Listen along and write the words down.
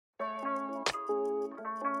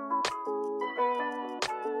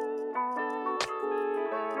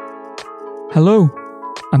Hello,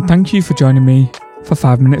 and thank you for joining me for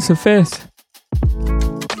 5 Minutes of Faith.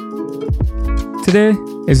 Today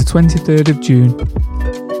is the 23rd of June.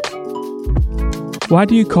 Why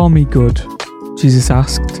do you call me good? Jesus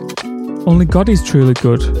asked. Only God is truly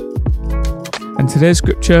good. And today's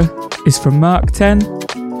scripture is from Mark 10,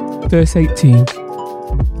 verse 18.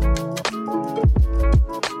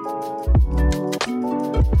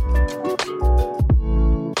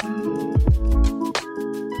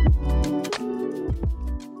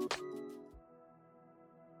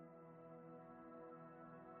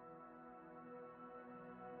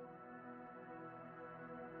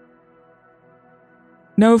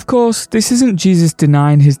 Now, of course, this isn't Jesus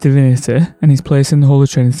denying his divinity and his place in the Holy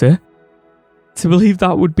Trinity. To believe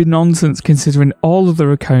that would be nonsense considering all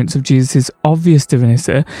other accounts of Jesus' obvious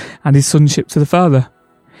divinity and his sonship to the Father.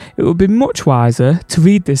 It would be much wiser to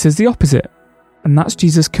read this as the opposite, and that's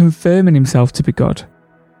Jesus confirming himself to be God.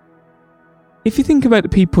 If you think about the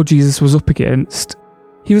people Jesus was up against,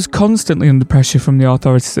 he was constantly under pressure from the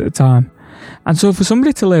authorities at the time, and so for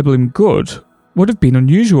somebody to label him good would have been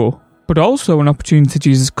unusual, but also an opportunity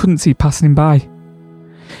Jesus couldn't see passing him by.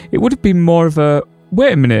 It would have been more of a,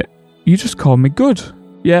 wait a minute, you just called me good,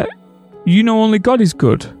 yet you know only God is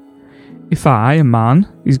good. If I, a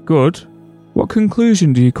man, is good, what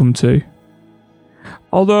conclusion do you come to?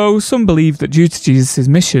 Although some believe that due to Jesus'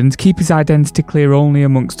 mission to keep his identity clear only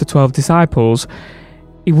amongst the 12 disciples,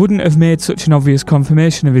 he wouldn't have made such an obvious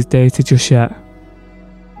confirmation of his deity just yet.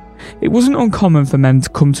 It wasn't uncommon for men to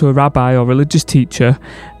come to a rabbi or religious teacher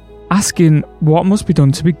asking what must be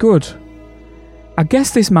done to be good. I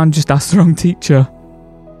guess this man just asked the wrong teacher.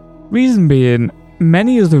 Reason being,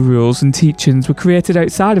 many other rules and teachings were created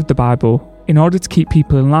outside of the Bible in order to keep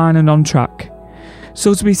people in line and on track.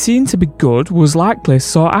 So to be seen to be good was likely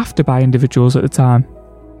sought after by individuals at the time.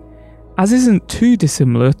 As isn't too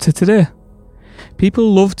dissimilar to today.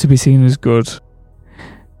 People love to be seen as good.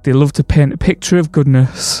 They love to paint a picture of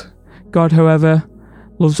goodness. God, however,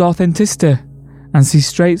 loves authenticity and sees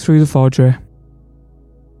straight through the forgery.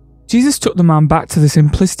 Jesus took the man back to the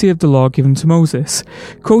simplicity of the law given to Moses,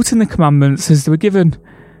 quoting the commandments as they were given.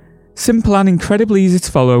 Simple and incredibly easy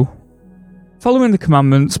to follow. Following the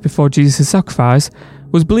commandments before Jesus' sacrifice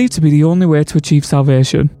was believed to be the only way to achieve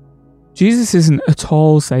salvation. Jesus isn't at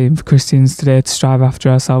all saying for Christians today to strive after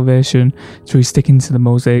our salvation through sticking to the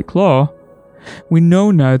Mosaic law. We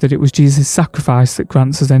know now that it was Jesus' sacrifice that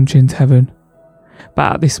grants us entry into heaven.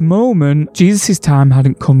 But at this moment, Jesus' time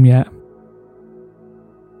hadn't come yet.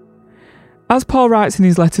 As Paul writes in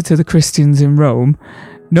his letter to the Christians in Rome,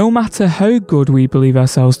 no matter how good we believe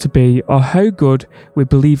ourselves to be or how good we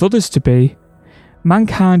believe others to be,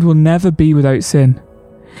 mankind will never be without sin.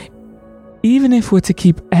 Even if we're to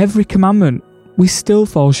keep every commandment, we still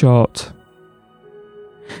fall short.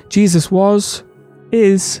 Jesus was,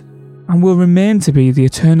 is, and will remain to be the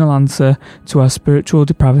eternal answer to our spiritual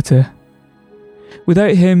depravity.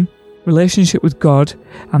 Without him, relationship with God,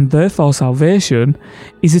 and therefore salvation,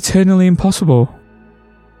 is eternally impossible.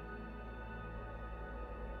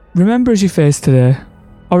 Remember as you face today,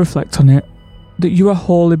 or reflect on it, that you are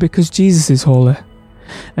holy because Jesus is holy,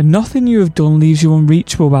 and nothing you have done leaves you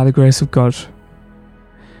unreachable by the grace of God.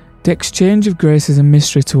 The exchange of grace is a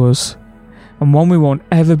mystery to us, and one we won't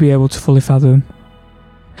ever be able to fully fathom.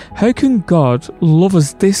 How can God love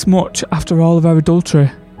us this much after all of our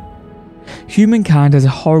adultery? Humankind has a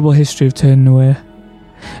horrible history of turning away,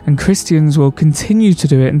 and Christians will continue to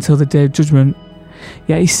do it until the day of judgment,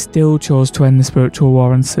 yet he still chose to end the spiritual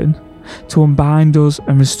war on sin, to unbind us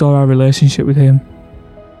and restore our relationship with him.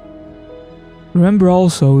 Remember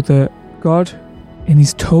also that God, in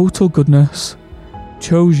his total goodness,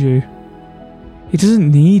 chose you. He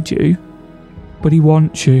doesn't need you, but he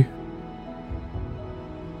wants you.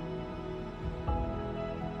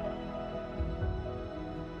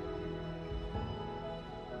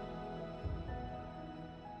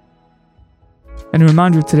 And a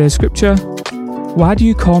reminder of today's scripture, why do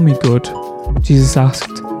you call me good? Jesus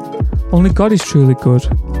asked. Only God is truly good.